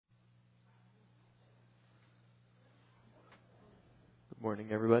Morning,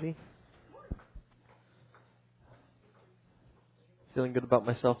 everybody. Feeling good about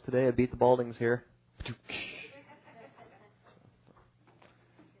myself today. I beat the Baldings here. Of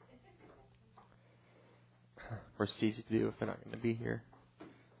course, it's easy to do if they're not going to be here.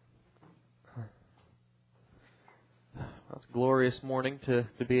 Well, it's a glorious morning to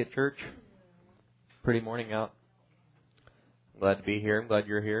be at church. Pretty morning out. I'm glad to be here. I'm glad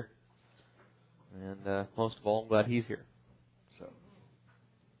you're here. And most of all, I'm glad he's here.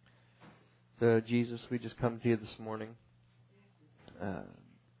 So, Jesus, we just come to you this morning,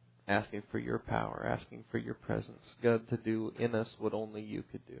 asking for your power, asking for your presence, God, to do in us what only you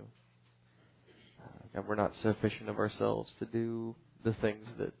could do. God, we're not sufficient of ourselves to do the things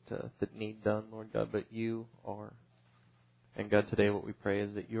that need done, Lord God, but you are. And God, today what we pray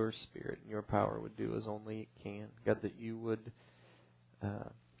is that your Spirit and your power would do as only it can. God, that you would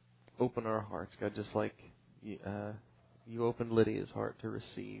open our hearts, God, just like you opened Lydia's heart to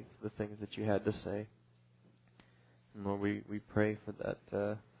receive the things that you had to say. And Lord, we pray for that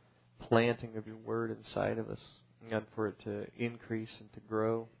planting of your word inside of us. God, for it to increase and to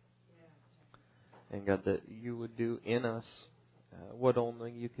grow. And God, that you would do in us what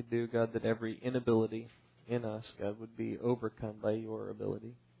only you could do. God, that every inability in us, God, would be overcome by your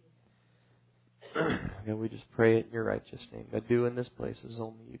ability. God, we just pray it in your righteous name. God, do in this place as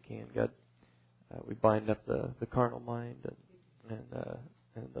only you can. God, we bind up the carnal mind and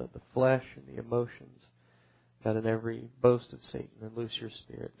the flesh and the emotions. God, in every boast of Satan, and loose your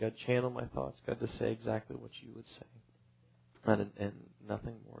Spirit. God, channel my thoughts, God, to say exactly what you would say. And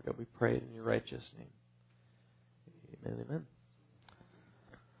nothing more. God, we pray it in your righteous name. Amen, amen.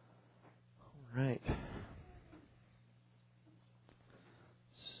 All right.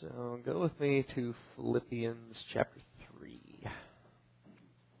 So go with me to Philippians chapter 3.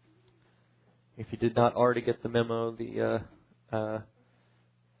 If you did not already get the memo, the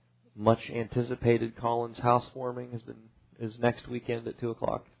much anticipated Collins housewarming is next weekend at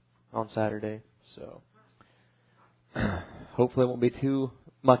 2:00 on Saturday. So hopefully it won't be too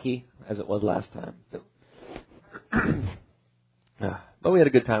mucky as it was last time. But we had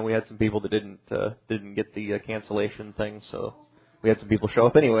a good time. We had some people that didn't get the cancellation thing, so we had some people show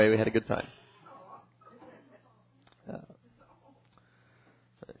up anyway. We had a good time.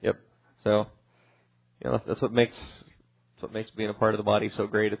 Yep. So that's what makes being a part of the body so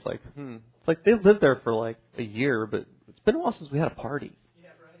great. It's like they've lived there for like a year, but it's been a while since we had a party.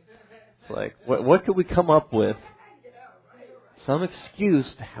 It's like what could we come up with? Some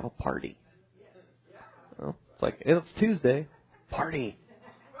excuse to have a party. Well, it's like it's Tuesday, party.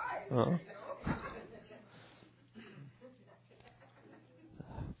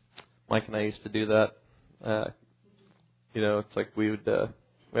 Mike and I used to do that. It's like we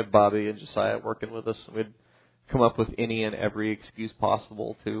had Bobby and Josiah working with us, and we'd come up with any and every excuse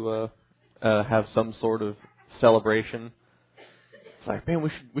possible to have some sort of celebration. It's like, man, we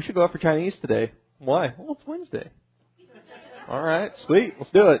should go out for Chinese today. Why? Well, it's Wednesday. All right, sweet,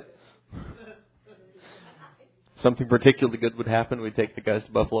 let's do it. Something particularly good would happen. We'd take the guys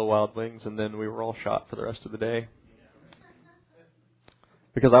to Buffalo Wild Wings, and then we were all shot for the rest of the day.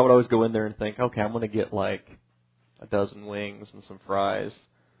 Because I would always go in there and think, okay, I'm going to get like a dozen wings and some fries.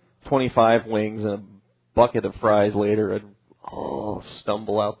 25 wings and a bucket of fries later, I'd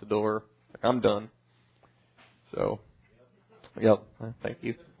stumble out the door. Like, I'm done. So, yep, thank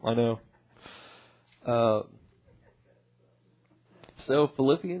you. I know. So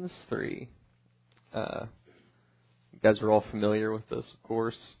Philippians 3. You guys are all familiar with this, of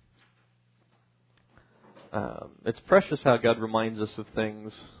course. It's precious how God reminds us of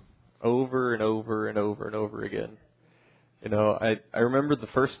things over and over and over and over again. I remember the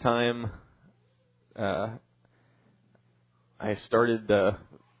first time I started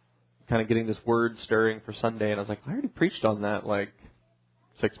kind of getting this word stirring for Sunday, and I was like, I already preached on that like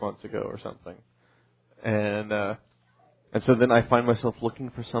 6 months ago or something. And so then I find myself looking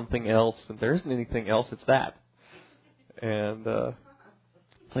for something else, and there isn't anything else, it's that. And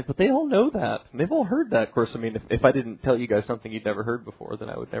it's like, but they all know that. And they've all heard that. Of course, I mean, if I didn't tell you guys something you'd never heard before, then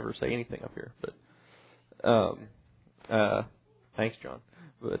I would never say anything up here. But thanks, John.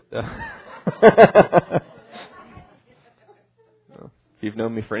 But if you've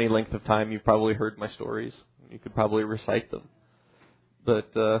known me for any length of time, you've probably heard my stories. You could probably recite them.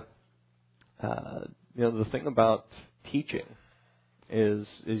 But the thing about teaching is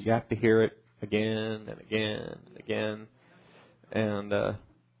you have to hear it again and again and again.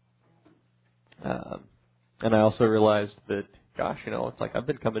 And I also realized that, gosh, it's like I've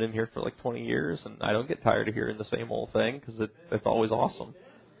been coming in here for like 20 years, and I don't get tired of hearing the same old thing because it's always awesome.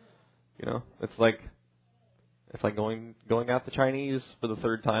 It's like it's like going out to Chinese for the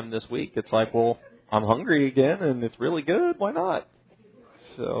third time this week. It's like, well, I'm hungry again, and it's really good. Why not?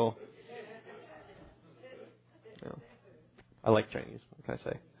 So, I like Chinese. What can I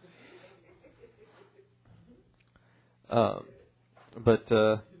say? But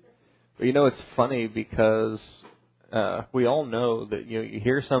it's funny because we all know that you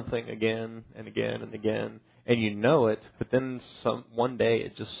hear something again and again and again, and you know it, but then one day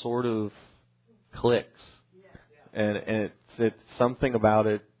it just sort of clicks, and it's something about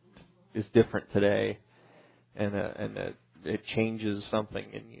it is different today, and it changes something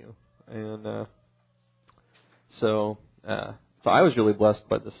in you, and so I was really blessed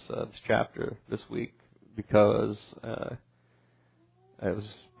by this chapter this week because it was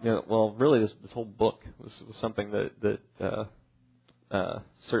really this whole book was something that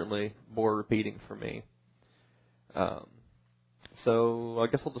certainly bore repeating for me. So I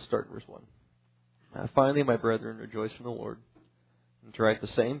guess I'll just start in verse 1. Finally, my brethren, rejoice in the Lord. And to write the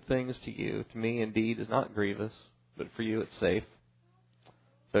same things to you, to me indeed is not grievous, but for you it's safe.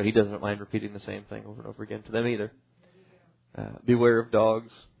 So he doesn't mind repeating the same thing over and over again to them either. Beware of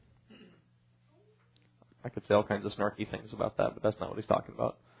dogs. I could say all kinds of snarky things about that, but that's not what he's talking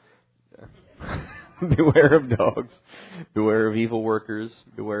about. Beware of dogs. Beware of evil workers.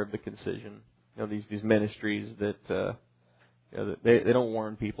 Beware of the concision. These ministries that they don't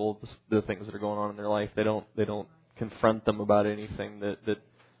warn people the things that are going on in their life. They don't confront them about anything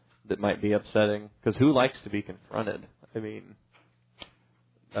that might be upsetting. Because who likes to be confronted? I mean,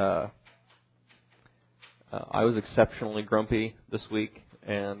 I was exceptionally grumpy this week,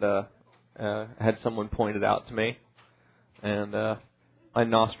 and had someone point it out to me, and my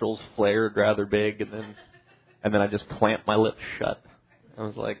nostrils flared rather big, and then I just clamped my lips shut. I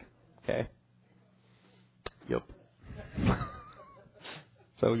was like, okay, yep.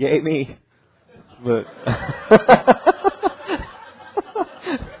 So yay me, but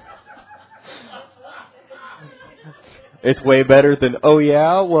it's way better than oh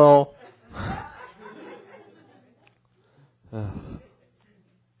yeah, well.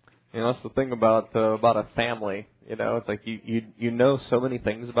 That's the thing about a family. It's like you know so many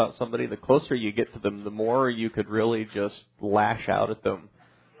things about somebody. The closer you get to them, the more you could really just lash out at them.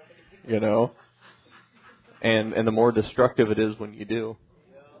 And the more destructive it is when you do.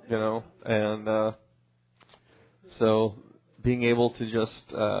 And so being able to just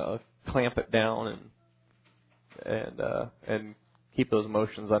clamp it down and keep those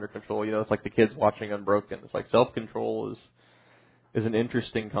emotions under control. It's like the kids watching Unbroken. It's like self-control is an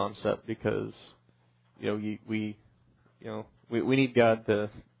interesting concept because we need God to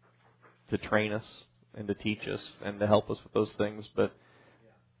train us and to teach us and to help us with those things, but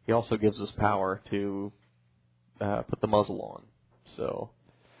He also gives us power to put the muzzle on. So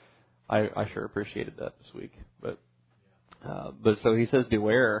I sure appreciated that this week. But so he says,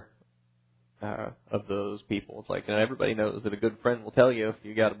 beware of those people. It's like, everybody knows that a good friend will tell you if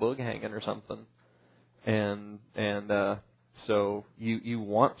you got a bug hanging or something, and so you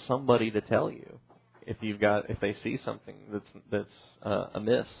want somebody to tell you if they see something that's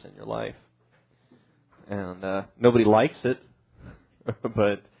amiss in your life, and nobody likes it,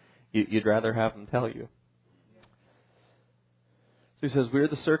 but you'd rather have them tell you. So he says, we are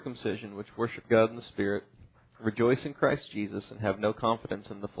the circumcision which worship God in the Spirit, rejoice in Christ Jesus, and have no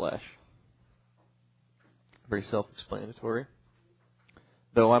confidence in the flesh. Very self-explanatory.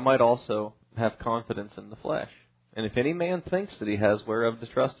 Though I might also have confidence in the flesh. And if any man thinks that he has whereof to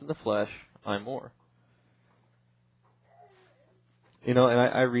trust in the flesh, I more. And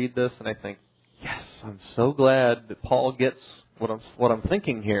I read this and I think, yes, I'm so glad that Paul gets what I'm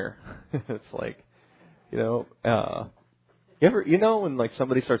thinking here. It's like, you ever when like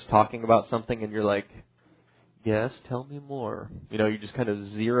somebody starts talking about something and you're like, yes, tell me more. You just kind of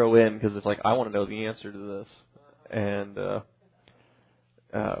zero in because it's like, I want to know the answer to this. And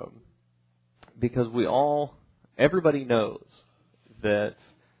because everybody knows that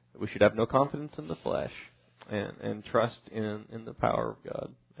we should have no confidence in the flesh and trust in the power of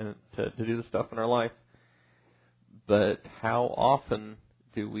God and to do the stuff in our life. But how often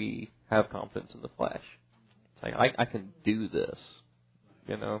do we have confidence in the flesh? It's like, I can do this,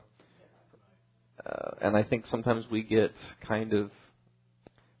 and I think sometimes we get kind of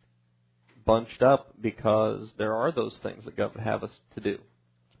bunched up because there are those things that God would have us to do.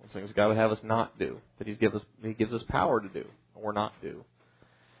 Those things God would have us not do, that He gives us power to do or not do.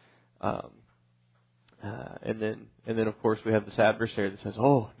 And then of course we have this adversary that says,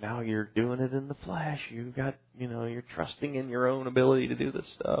 "Oh, now you're doing it in the flesh. You're trusting in your own ability to do this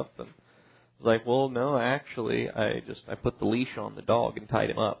stuff." And it's like, well, no, actually, I put the leash on the dog and tied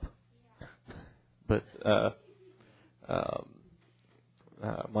him up. But my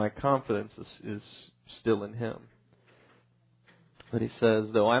confidence is still in Him. But he says,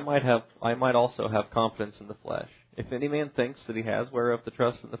 though I might also have confidence in the flesh. If any man thinks that he has whereof to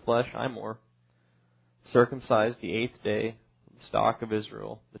trust in the flesh, I more. Circumcised the 8th day, the stock of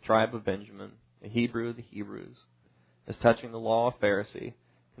Israel, the tribe of Benjamin, a Hebrew of the Hebrews, as touching the law of Pharisee,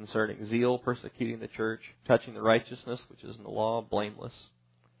 concerning zeal, persecuting the church, touching the righteousness which is in the law, blameless.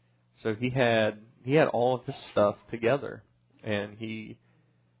 So he had all of his stuff together, and he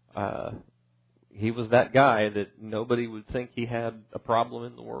was that guy that nobody would think he had a problem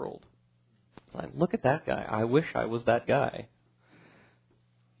in the world. Like, look at that guy. I wish I was that guy.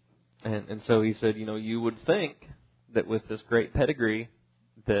 And so he said, you would think that with this great pedigree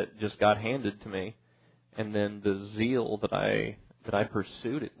that just got handed to me, and then the zeal that I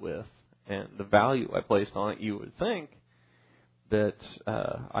pursued it with, and the value I placed on it, you would think that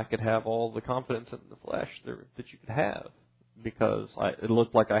I could have all the confidence in the flesh that you could have, because it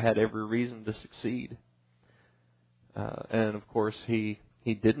looked like I had every reason to succeed. And of course, he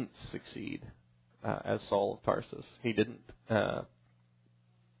didn't succeed as Saul of Tarsus. He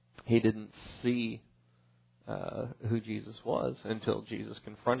didn't see who Jesus was until Jesus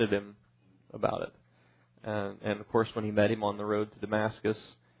confronted him about it. And of course, when he met him on the road to Damascus,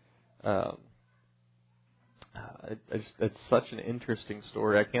 it's such an interesting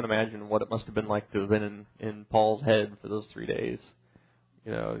story. I can't imagine what it must have been like to have been in Paul's head for those 3 days,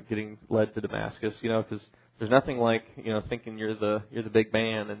 getting led to Damascus. Because there's nothing like thinking you're the big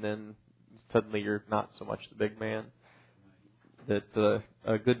man, and then suddenly you're not so much the big man. That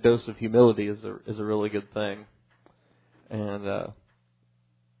a good dose of humility is a really good thing, and to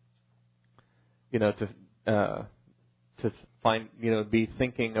find be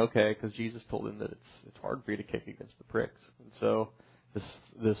thinking, okay, because Jesus told him that it's hard for you to kick against the pricks, and so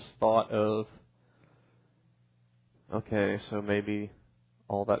this thought of, okay, so maybe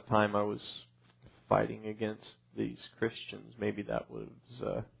all that time I was fighting against these Christians, maybe that was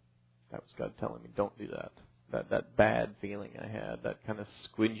God telling me, don't do that. That bad feeling I had, that kind of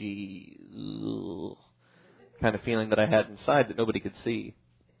squidgy kind of feeling that I had inside that nobody could see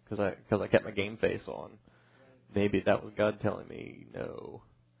because I kept my game face on. Maybe that was God telling me no.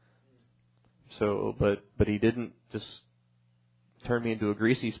 So, but He didn't just turn me into a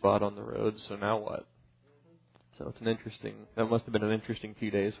greasy spot on the road. So now what? So that must have been an interesting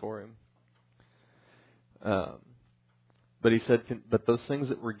few days for him. But he said, but those things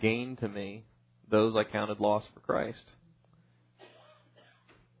that were gained to me, those I counted loss for Christ.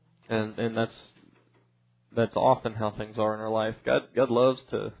 And that's often how things are in our life. God loves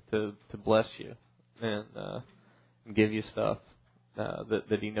to bless you and give you stuff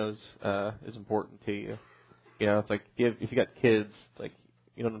that He knows is important to you. It's like if you got kids, it's like,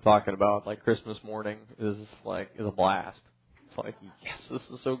 you know what I'm talking about. Like Christmas morning is a blast. It's like, yes, this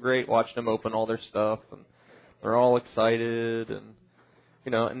is so great watching them open all their stuff, and they're all excited, and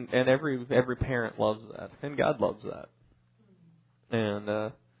and every parent loves that, and God loves that.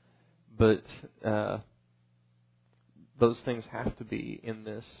 And but those things have to be in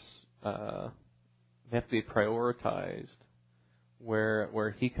this. They have to be prioritized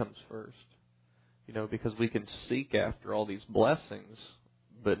where He comes first. Because we can seek after all these blessings,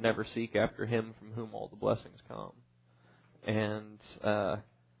 but never seek after Him from whom all the blessings come. And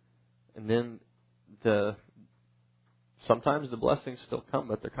then sometimes the blessings still come,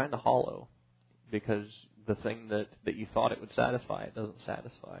 but they're kind of hollow, because the thing that you thought it would satisfy, it doesn't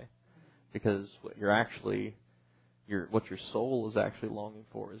satisfy, because what your soul is actually longing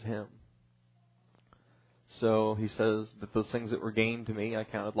for is Him. So he says that those things that were gained to me, I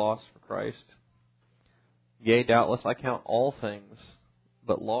counted loss for Christ. Yea, doubtless I count all things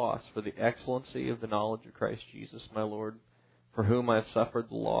but loss for the excellency of the knowledge of Christ Jesus my Lord, for whom I have suffered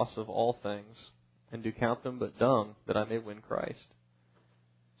the loss of all things, and do count them but dung, that I may win Christ.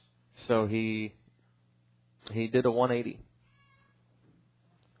 So he did a 180,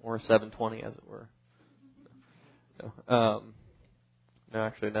 or a 720, as it were. No,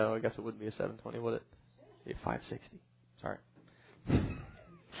 actually, no. I guess it wouldn't be a 720, would it? It'd be a 560. Sorry.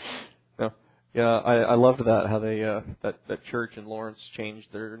 No. Yeah, I loved that, how they that church in Lawrence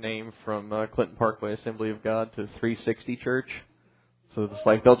changed their name from Clinton Parkway Assembly of God to 360 Church. So it's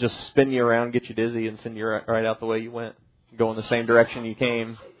like they'll just spin you around, get you dizzy, and send you right out the way you went. Go in the same direction you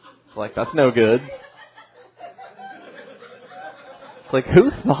came. It's like, that's no good. It's like,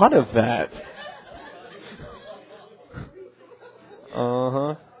 who thought of that?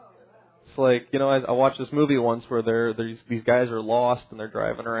 Uh-huh. It's like, I watched this movie once where these guys are lost and they're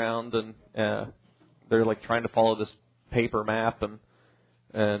driving around and they're like trying to follow this paper map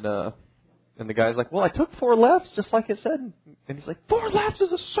and And the guy's like, well, I took 4 lefts just like it said. And he's like, 4 lefts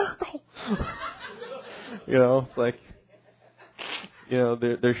is a circle. It's like,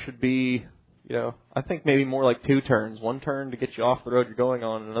 there should be, I think maybe more like 2 turns. 1 turn to get you off the road you're going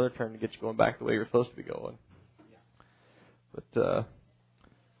on, and another turn to get you going back the way you're supposed to be going. But,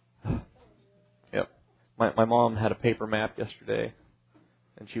 yep. My mom had a paper map yesterday,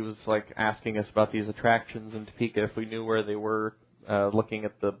 and she was like asking us about these attractions in Topeka if we knew where they were, looking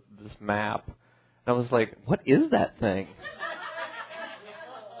at this map. And I was like, what is that thing?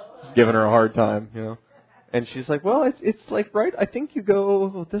 Just giving her a hard time, And she's like, well, it's like, right, I think you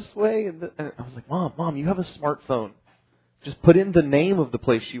go this way. And I was like, Mom, you have a smartphone. Just put in the name of the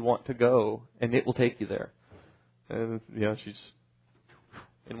place you want to go, and it will take you there. And, she's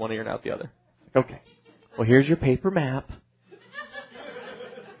in one ear and out the other. Like, okay, well, here's your paper map.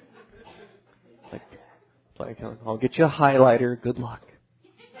 Like, I'll get you a highlighter. Good luck.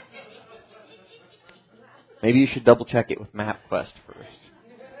 Maybe you should double check it with MapQuest first.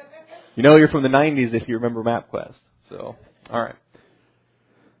 You're from the 90s if you remember MapQuest. So, all right.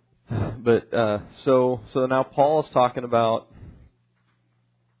 But so now Paul is talking about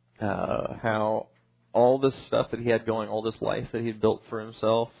how all this stuff that he had going, all this life that he had built for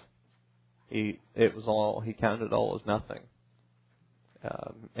himself, he counted it all as nothing.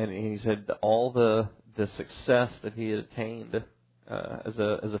 And he said that all the success that he had attained as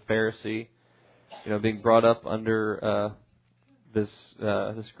a Pharisee, being brought up under this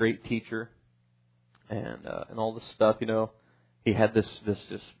great teacher, and all this stuff, he had this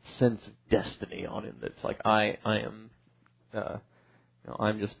sense of destiny on him that's like I am,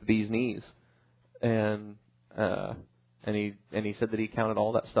 I'm just the bee's knees, and he said that he counted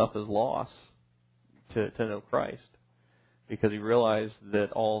all that stuff as loss to know Christ, because he realized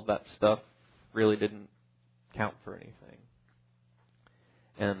that all of that stuff really didn't count for anything.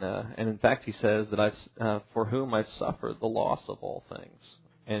 And in fact, he says that for whom I've suffered the loss of all things,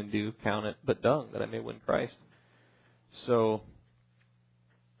 and do count it but dung, that I may win Christ. So,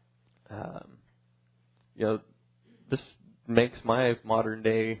 this makes my modern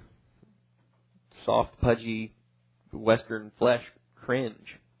day soft, pudgy Western flesh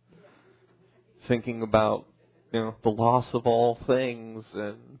cringe. Thinking about, the loss of all things,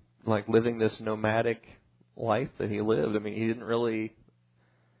 and like living this nomadic life that he lived. I mean, he didn't really,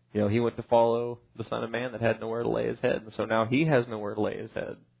 he went to follow the Son of Man that had nowhere to lay his head, and so now he has nowhere to lay his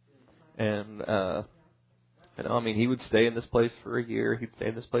head. And he would stay in this place for a year. He'd stay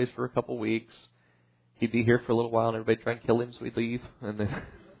in this place for a couple weeks. He'd be here for a little while, and everybody'd try and kill him, so he'd leave, and then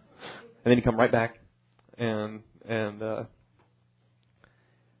he'd come right back. And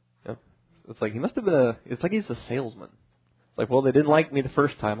it's like he must have been it's like he's a salesman. It's like, well, they didn't like me the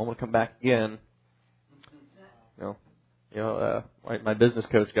first time. I'm going to come back again. My business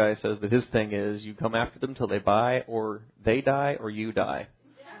coach guy says that his thing is you come after them till they buy, or they die, or you die.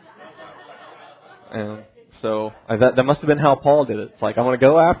 And so that must have been how Paul did it. It's like, I'm going to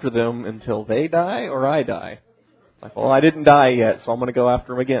go after them until they die or I die. Like, well, I didn't die yet, so I'm going to go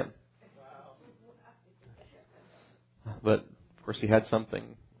after them again. But of course, he had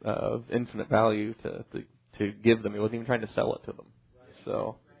something of infinite value to give them. He wasn't even trying to sell it to them.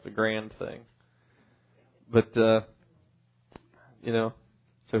 So it's a grand thing. But so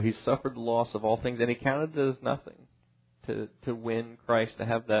he suffered the loss of all things, and he counted it as nothing to win Christ, to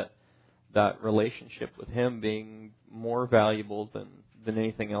have that relationship with Him being more valuable than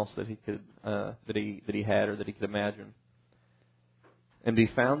anything else that he could that he had or that he could imagine, and be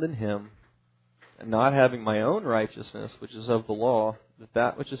found in Him, and not having my own righteousness, which is of the law, but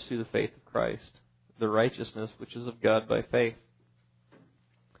that which is through the faith of Christ, the righteousness which is of God by faith.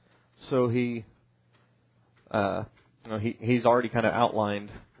 So he's already kind of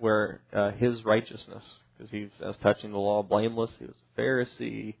outlined where his righteousness, because he's as touching the law blameless. He was a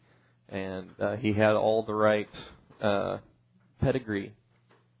Pharisee, and he had all the right pedigree,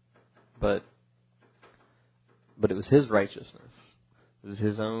 but it was his righteousness. It was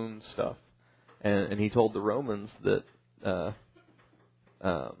his own stuff, and he told the Romans that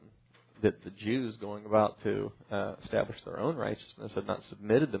that the Jews going about to establish their own righteousness had not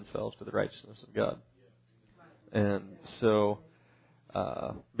submitted themselves to the righteousness of God. And so,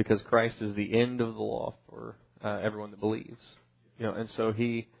 because Christ is the end of the law for everyone that believes, and so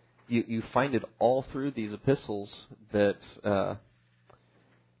you find it all through these epistles that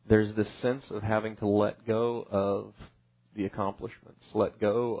there's this sense of having to let go of the accomplishments, let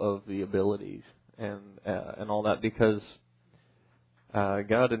go of the abilities, and all that, because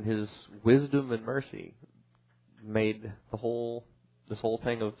God, in His wisdom and mercy, made this whole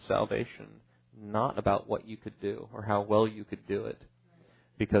thing of salvation not about what you could do or how well you could do it,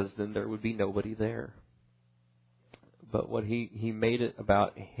 because then there would be nobody there. But what he made it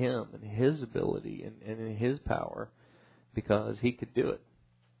about him and his ability and his power, because he could do it.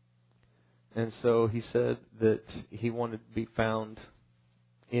 And so he said that he wanted to be found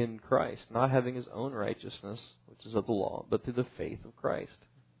in Christ, not having his own righteousness, which is of the law, but through the faith of Christ.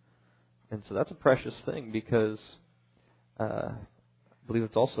 And so that's a precious thing, because I believe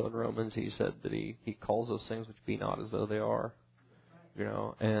it's also in Romans, he said that he calls those things which be not as though they are. You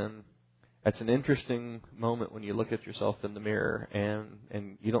know, and it's an interesting moment when you look at yourself in the mirror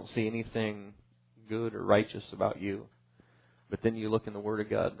and you don't see anything good or righteous about you. But then you look in the Word of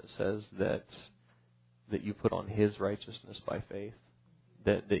God and it says that you put on His righteousness by faith.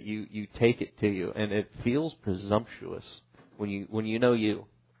 That you take it to you, and it feels presumptuous when you know you,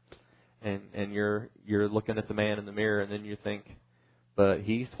 and you're looking at the man in the mirror, and then you think, but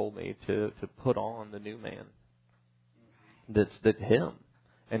He's told me to put on the new man. That's Him,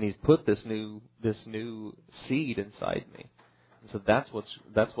 and He's put this new seed inside me, and so that's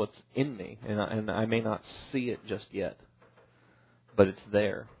what's in me, and I may not see it just yet, but it's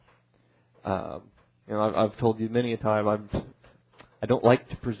there. I've told you many a time I don't like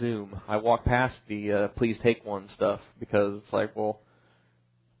to presume. I walk past the please take one stuff, because it's like, well,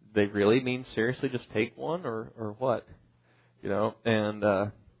 they really mean seriously just take one or what? You know, and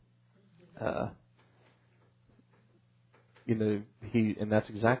and that's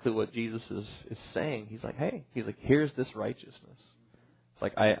exactly what Jesus is saying. He's like, hey, here's this righteousness. It's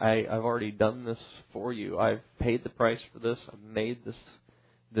like I've already done this for you. I've paid the price for this. I've made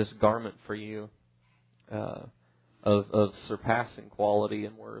this garment for you. Of surpassing quality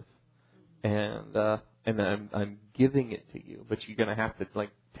and worth, and I'm giving it to you, but you're going to have to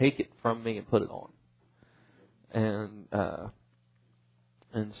take it from me and put it on,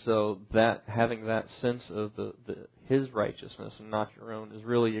 and so that having that sense of His righteousness and not your own is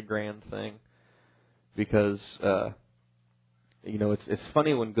really a grand thing, because it's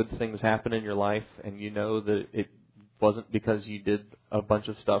funny when good things happen in your life and you know that it wasn't because you did a bunch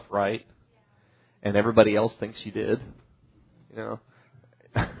of stuff right. And everybody else thinks you did,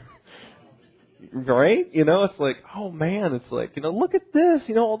 right? It's like, oh man, it's like, look at this,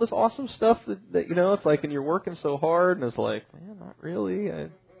 all this awesome stuff that it's like, and you're working so hard, and it's like, man, not really.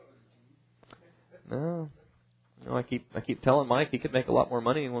 I keep telling Mike he could make a lot more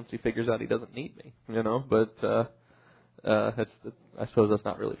money once he figures out he doesn't need me, but I suppose that's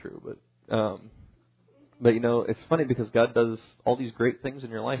not really true, but it's funny because God does all these great things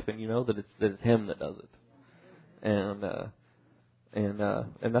in your life, and you know that it's Him that does it. And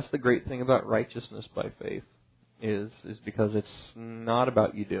that's the great thing about righteousness by faith is because it's not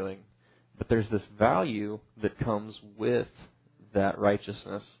about you doing, but there's this value that comes with that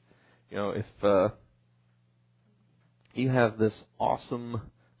righteousness. If you have this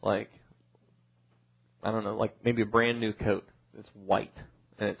awesome, maybe a brand new coat, it's white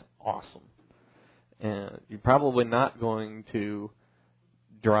and it's awesome. And you're probably not going to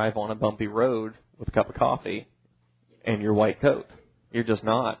drive on a bumpy road with a cup of coffee and your white coat. You're just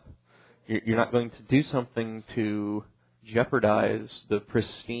not. You're not going to do something to jeopardize the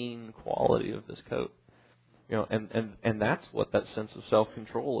pristine quality of this coat. And that's what that sense of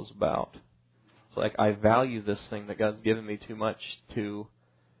self-control is about. It's like, I value this thing that God's given me too much to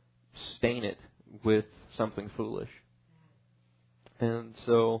stain it with something foolish. And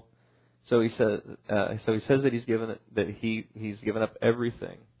so he says that he's given up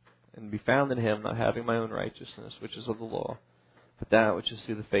everything, and be found in Him, not having my own righteousness, which is of the law, but that which is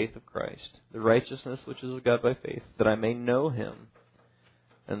through the faith of Christ, the righteousness which is of God by faith, that I may know Him,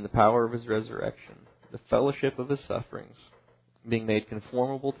 and the power of His resurrection, the fellowship of His sufferings, being made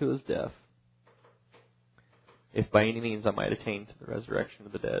conformable to His death, if by any means I might attain to the resurrection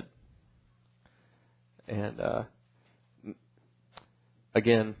of the dead. And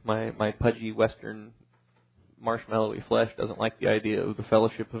again, my pudgy Western marshmallowy flesh doesn't like the idea of the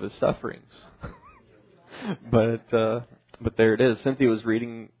fellowship of His sufferings. but there it is. Cynthia was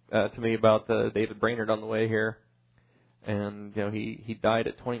reading to me about David Brainerd on the way here, and he died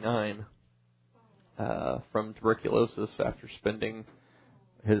at 29 from tuberculosis after spending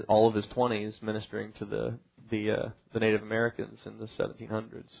all of his 20s ministering to the Native Americans in the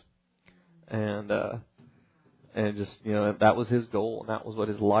 1700s, and just that was his goal, and that was what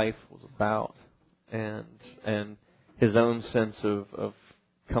his life was about, and his own sense of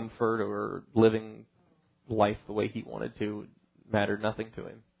comfort or living life the way he wanted to mattered nothing to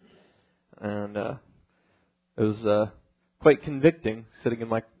him, and it was quite convicting, sitting in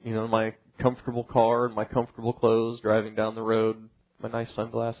my comfortable car and my comfortable clothes, driving down the road, my nice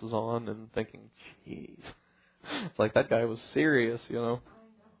sunglasses on, and thinking, "Jeez, it's like that guy was serious,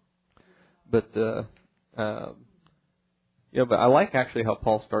 but but I like actually how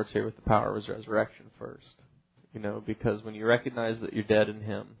Paul starts here with the power of his resurrection first. Because when you recognize that you're dead in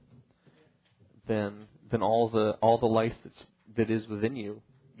Him, then all the life that is within you,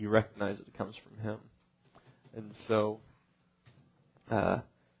 you recognize that it comes from Him. And so,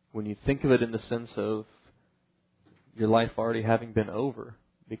 when you think of it in the sense of your life already having been over,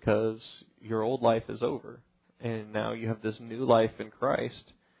 because your old life is over, and now you have this new life in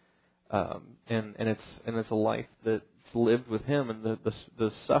Christ, and it's a life that's lived with Him, and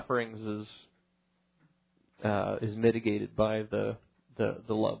the sufferings is mitigated by the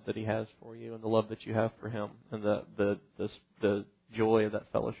love that He has for you, and the love that you have for Him, and the joy of that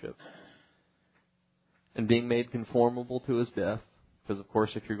fellowship, and being made conformable to His death. Because of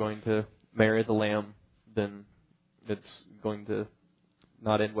course, if you're going to marry the Lamb, then it's going to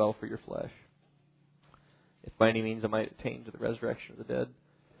not end well for your flesh. If by any means I might attain to the resurrection of the dead,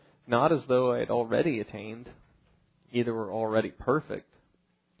 not as though I had already attained, either were already perfect,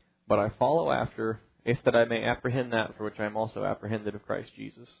 but I follow after, if that I may apprehend that for which I am also apprehended of Christ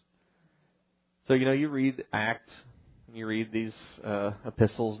Jesus. So, you read Acts, and you read these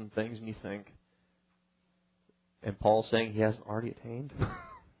epistles and things, and you think, and Paul's saying he hasn't already attained?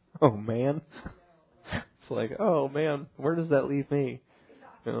 Oh, man. It's like, oh, man, where does that leave me?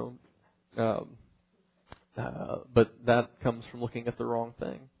 But that comes from looking at the wrong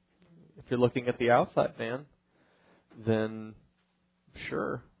thing. If you're looking at the outside man, then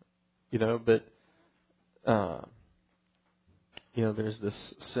sure, but there's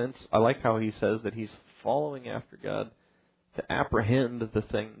this sense. I like how he says that he's following after God to apprehend the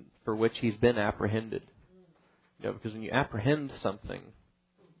thing for which he's been apprehended. Because when you apprehend something,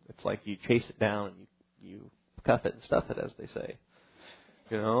 it's like you chase it down and you cuff it and stuff it, as they say.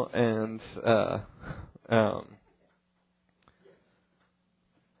 And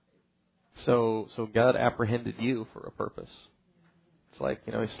so God apprehended you for a purpose. It's like,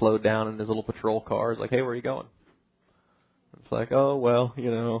 he slowed down in his little patrol car. It's like, hey, where are you going? It's like, oh, well, I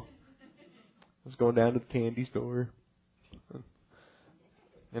was going down to the candy store.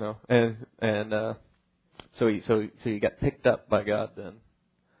 So you got picked up by God then.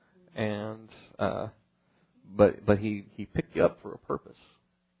 And but he picked you up for a purpose,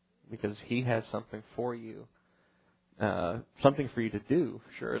 because He has something for you, something for you to do,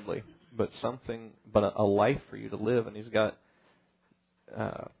 assuredly, but a life for you to live. And He's got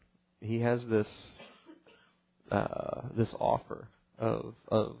He has this offer of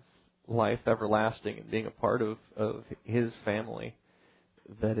life everlasting and being a part of His family.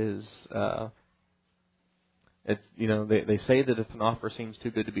 That is, it's they say that if an offer seems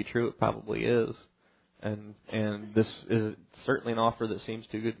too good to be true, it probably is. And this is certainly an offer that seems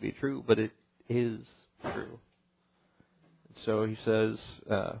too good to be true, but it is true. So he says,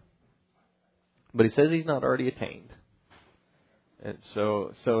 but he says he's not already attained. And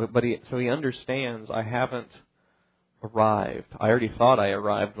so he understands, I haven't arrived. I already thought I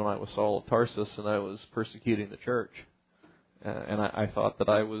arrived when I was Saul of Tarsus and I was persecuting the church, and I thought that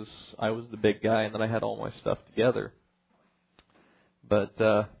I was the big guy and that I had all my stuff together. But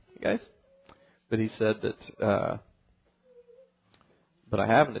guys. But he said that, but I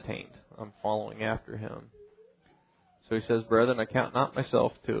haven't attained. I'm following after Him. So he says, brethren, I count not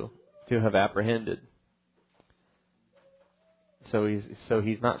myself to have apprehended. So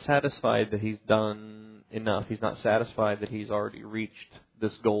he's not satisfied that he's done enough. He's not satisfied that he's already reached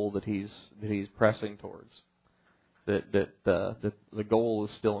this goal that he's pressing towards. That the goal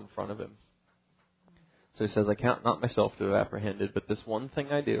is still in front of him. So he says, I count not myself to have apprehended, but this one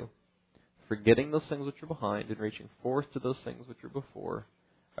thing I do, forgetting those things which are behind and reaching forth to those things which are before,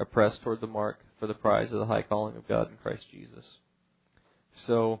 I press toward the mark for the prize of the high calling of God in Christ Jesus.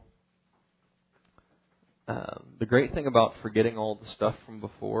 So, the great thing about forgetting all the stuff from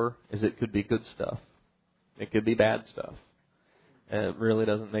before is it could be good stuff. It could be bad stuff. And it really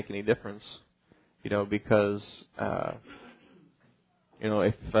doesn't make any difference, because,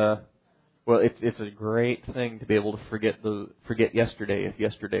 it's a great thing to be able to forget yesterday if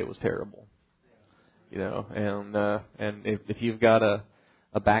yesterday was terrible. And if you've got a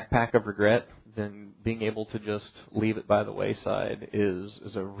backpack of regret, then being able to just leave it by the wayside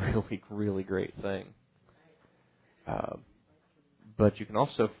is a really, really great thing. But you can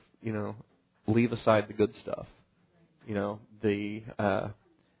also, leave aside the good stuff.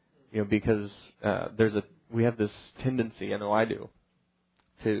 Because we have this tendency, I know I do,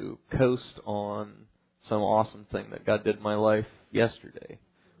 to coast on some awesome thing that God did in my life yesterday,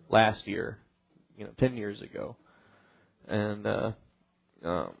 last year, 10 years ago. And,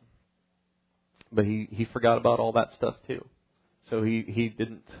 but he forgot about all that stuff too. So he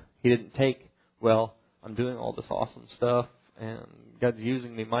He didn't take, well, I'm doing all this awesome stuff and God's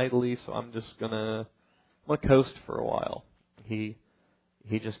using me mightily, so I'm just gonna coast for a while. He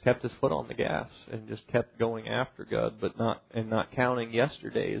just kept his foot on the gas and just kept going after God, but not counting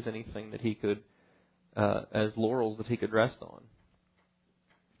yesterday as anything that he could as laurels that he could rest on.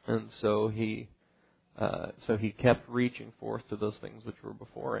 And so he kept reaching forth to those things which were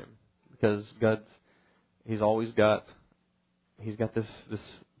before him, because he's got this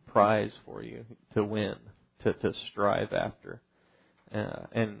prize for you to win, to strive after,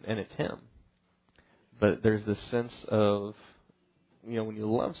 and it's him. But there's this sense of, when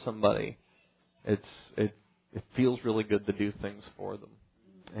you love somebody, it feels really good to do things for them,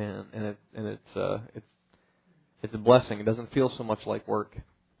 and it's a blessing. It doesn't feel so much like work,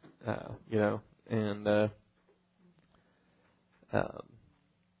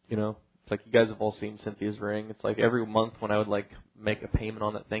 it's like you guys have all seen Cynthia's ring. It's like every month when I would make a payment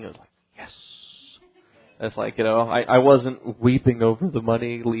on that thing, it was like, yes. It's like, I wasn't weeping over the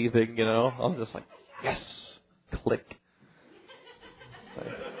money leaving, I was just like, yes, click.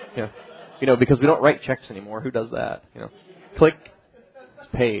 Because we don't write checks anymore. Who does that? Click, it's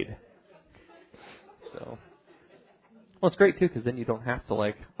paid. So, well, it's great too, because then you don't have to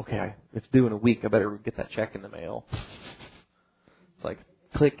okay, it's due in a week. I better get that check in the mail. It's like,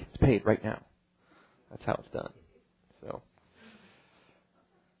 click, it's paid right now. That's how it's done. So,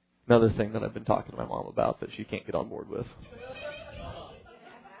 another thing that I've been talking to my mom about that she can't get on board with.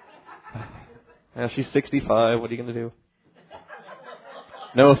 She's 65. What are you going to do?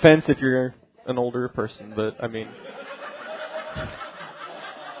 No offense if you're an older person, but I mean,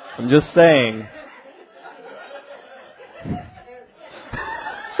 I'm just saying.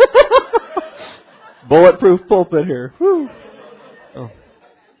 Bulletproof pulpit here. Whew. Oh.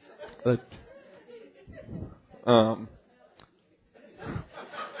 But,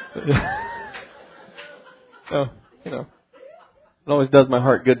 it always does my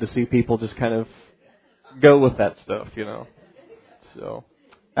heart good to see people just kind of go with that stuff, So,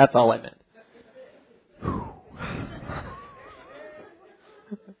 that's all I meant.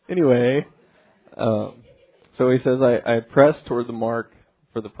 Anyway, so he says, I press toward the mark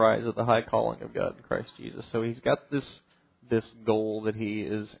for the prize of the high calling of God in Christ Jesus. So he's got this goal that he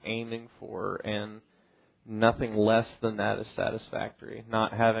is aiming for, and nothing less than that is satisfactory.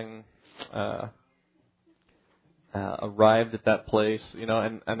 Not having arrived at that place, and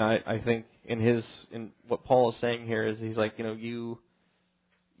I think in what Paul is saying here is he's like, you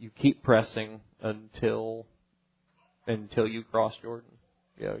keep pressing until you cross Jordan.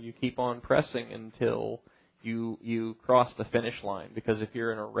 You keep on pressing until you cross the finish line, because if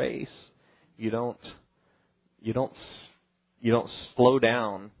you're in a race, you don't slow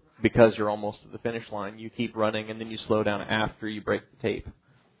down because you're almost at the finish line. You keep running, and then you slow down after you break the tape.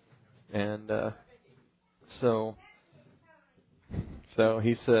 And so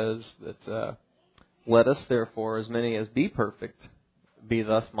he says that, let us therefore, as many as be perfect, be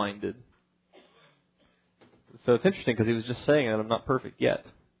thus minded. So it's interesting, because he was just saying that I'm not perfect yet.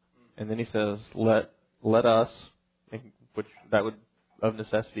 And then he says, let us, which that would of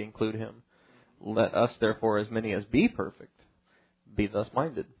necessity include him, let us therefore, as many as be perfect, be thus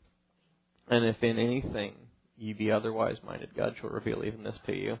minded. And if in anything ye be otherwise minded, God shall reveal even this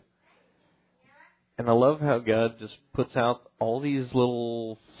to you. And I love how God just puts out all these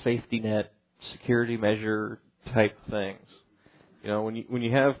little safety net, security measure type things. When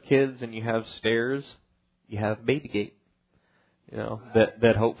you have kids and you have stairs, you have baby gate.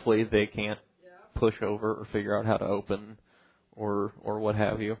 That hopefully they can't push over or figure out how to open or what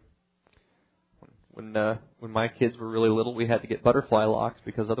have you. When my kids were really little, we had to get butterfly locks,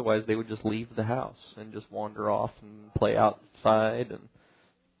 because otherwise they would just leave the house and just wander off and play outside, and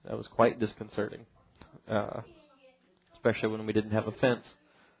that was quite disconcerting, especially when we didn't have a fence.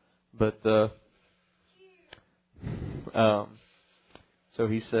 But so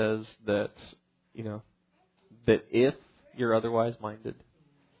he says that that if you're otherwise minded,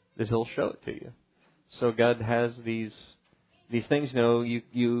 that He'll show it to you. So God has these things.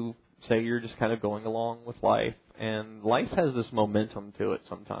 You say you're just kind of going along with life, and life has this momentum to it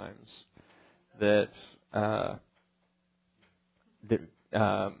sometimes that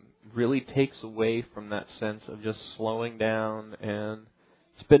really takes away from that sense of just slowing down and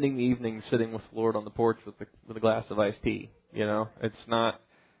spending the evening sitting with the Lord on the porch with a glass of iced tea. It's not.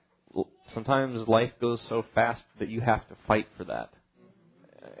 Sometimes life goes so fast that you have to fight for that,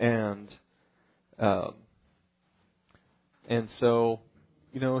 and so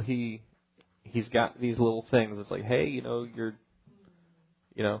he's got these little things. It's like, hey, you're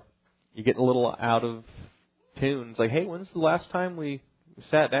getting a little out of tune. It's like, hey, when's the last time we we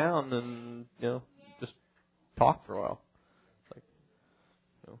sat down and just talked for a while. It's like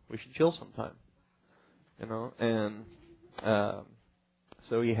we should chill sometime, and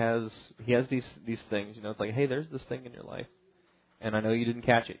so he has these things. It's like, hey, there's this thing in your life, and I know you didn't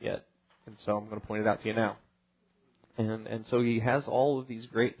catch it yet, and so I'm going to point it out to you now. And so he has all of these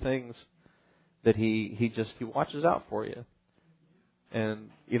great things that he watches out for you. And,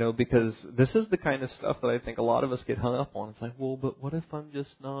 because this is the kind of stuff that I think a lot of us get hung up on. It's like, well, but what if I'm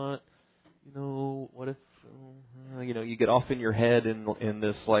just not, what if, you get off in your head in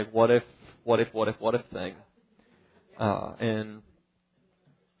this, like, what if thing. And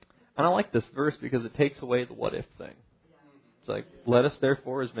I like this verse because it takes away the what if thing. It's like, let us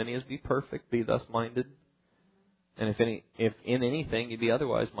therefore, as many as be perfect, be thus minded. And if in anything you be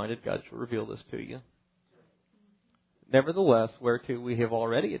otherwise minded, God shall reveal this to you. Nevertheless, whereto we have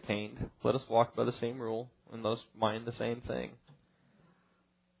already attained, let us walk by the same rule, and let us mind the same thing.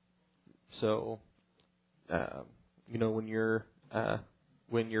 So, when you're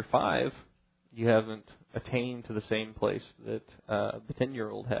 5, you haven't attained to the same place that the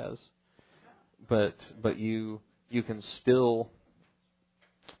 10-year-old has, but you can still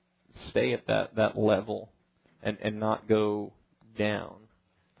stay at that level and not go down.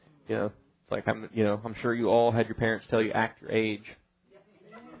 Like I'm sure you all had your parents tell you act your age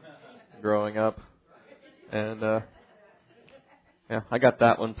growing up, and I got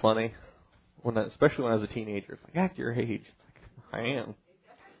that one plenty. Especially when I was a teenager, it's like act your age. It's like I am,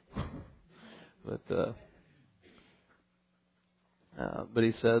 but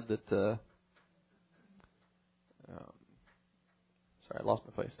he said that. Sorry, I lost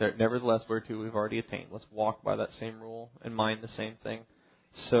my place there. Nevertheless, whereto we've already attained, let's walk by that same rule and mind the same thing.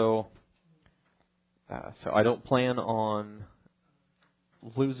 So I don't plan on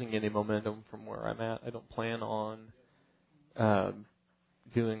losing any momentum from where I'm at. I don't plan on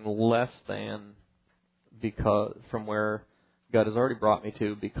doing less than because from where God has already brought me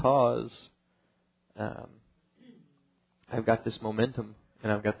to, because I've got this momentum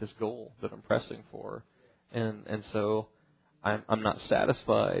and I've got this goal that I'm pressing for, and so I'm not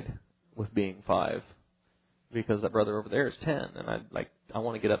satisfied with being 5 because that brother over there is 10, and I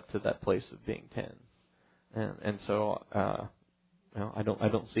want to get up to that place of being 10. And so I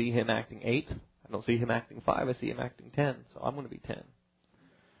don't see him acting 8. I don't see him acting 5. I see him acting 10. So I'm going to be 10.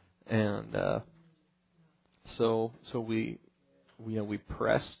 And so we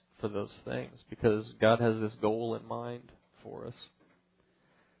press for those things because God has this goal in mind for us.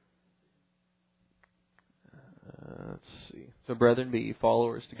 Let's see. So, brethren, be ye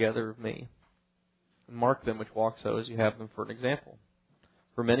followers together of me, and mark them which walk so as you have them for an example.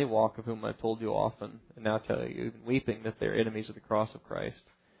 For many walk, of whom I have told you often, and now tell you, even weeping, that they are enemies of the cross of Christ,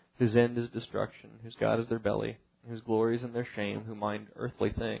 whose end is destruction, whose God is their belly, whose glory is in their shame, who mind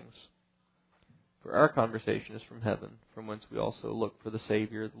earthly things. For our conversation is from heaven, from whence we also look for the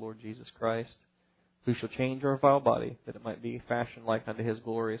Savior, the Lord Jesus Christ, who shall change our vile body, that it might be fashioned like unto his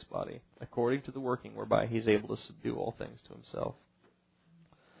glorious body, according to the working whereby he is able to subdue all things to himself.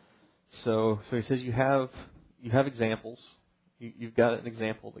 So he says you have examples. You've got an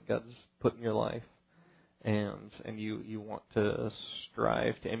example that God's put in your life, and you want to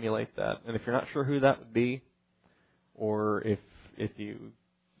strive to emulate that. And if you're not sure who that would be, or if you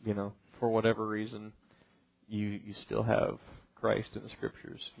for whatever reason you still have Christ in the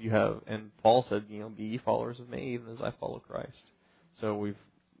Scriptures, you have, and Paul said, be ye followers of me, even as I follow Christ. So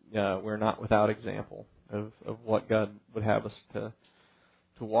we're not without example of what God would have us to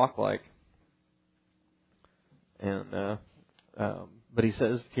walk like. And but he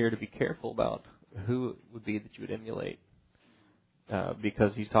says here to be careful about who it would be that you would emulate,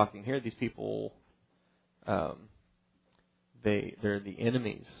 because he's talking here. These people, they're the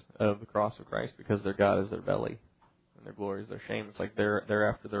enemies of the cross of Christ because their God is their belly and their glory is their shame. It's like they're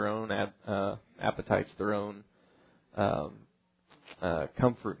after their own appetites, their own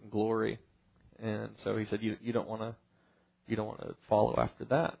comfort and glory, and so he said you don't want to follow after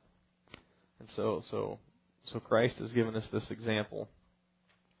that. And so Christ has given us this example.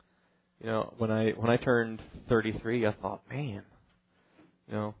 When I turned 33, I thought, man,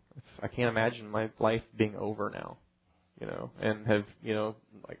 I can't imagine my life being over now, and have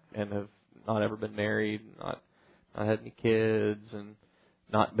not ever been married, not had any kids, and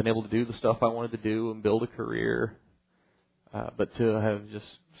not been able to do the stuff I wanted to do and build a career, but to have just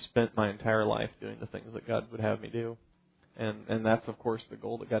spent my entire life doing the things that God would have me do, and that's of course the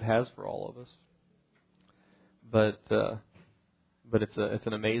goal that God has for all of us. But it's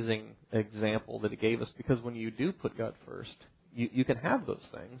an amazing example that He gave us, because when you do put God first, you can have those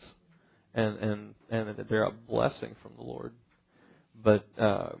things, and they're a blessing from the Lord. but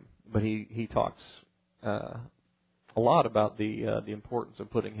he talks a lot about the importance of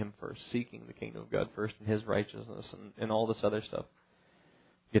putting Him first, seeking the kingdom of God first and His righteousness, and all this other stuff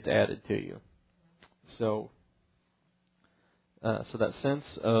gets added to you. So that sense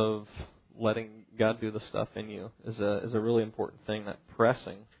of letting God do the stuff in you is a really important thing. That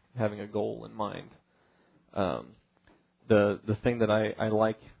pressing, having a goal in mind. The thing that I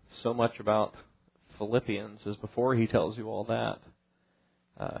like so much about Philippians is before he tells you all that,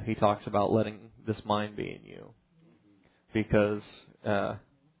 he talks about letting this mind be in you, because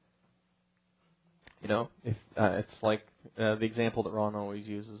if it's like the example that Ron always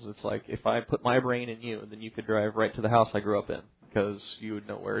uses. It's like, if I put my brain in you, then you could drive right to the house I grew up in, because you would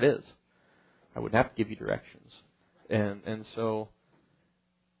know where it is. I wouldn't have to give you directions, and so.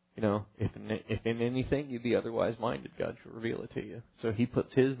 If in anything you be otherwise minded, God shall reveal it to you. So He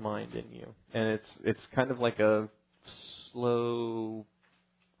puts His mind in you, and it's kind of like a slow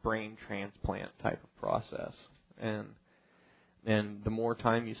brain transplant type of process. And the more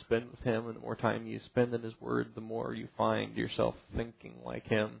time you spend with Him, and the more time you spend in His Word, the more you find yourself thinking like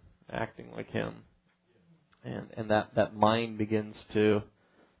Him, acting like Him, and that mind begins to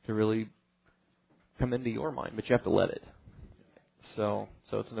really come into your mind, but you have to let it. So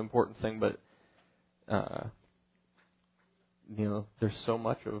it's an important thing, but there's so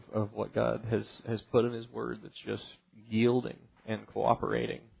much of what God has put in His Word that's just yielding and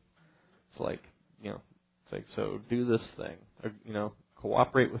cooperating. It's like, so do this thing, or,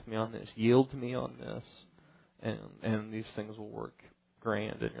 cooperate with me on this, yield to me on this, and these things will work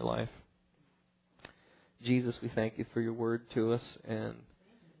grand in your life. Jesus, we thank You for Your Word to us, and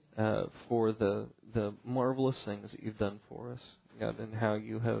for the marvelous things that You've done for us, God, and how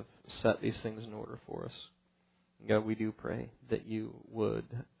You have set these things in order for us. God, we do pray that You would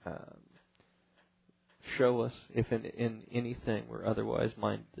show us if in anything we're otherwise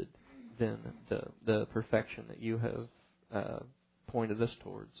minded than the perfection that You have pointed us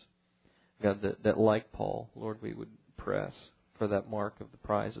towards. God, that like Paul, Lord, we would press for that mark of the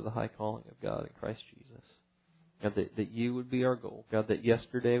prize of the high calling of God in Christ Jesus. God, that You would be our goal. God, that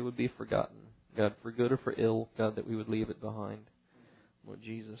yesterday would be forgotten. God, for good or for ill, God, that we would leave it behind. Lord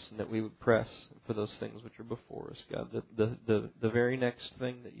Jesus, and that we would press for those things which are before us, God. That the very next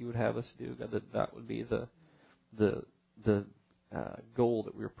thing that You would have us do, God, that would be the goal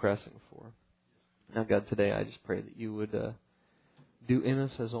that we're pressing for. Now, God, today I just pray that You would do in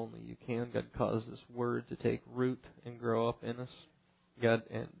us as only You can. God, cause this Word to take root and grow up in us. God,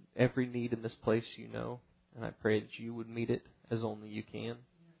 and every need in this place You know. And I pray that You would meet it as only You can.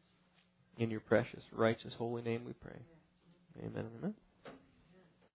 In Your precious, righteous, holy name we pray. Amen and amen.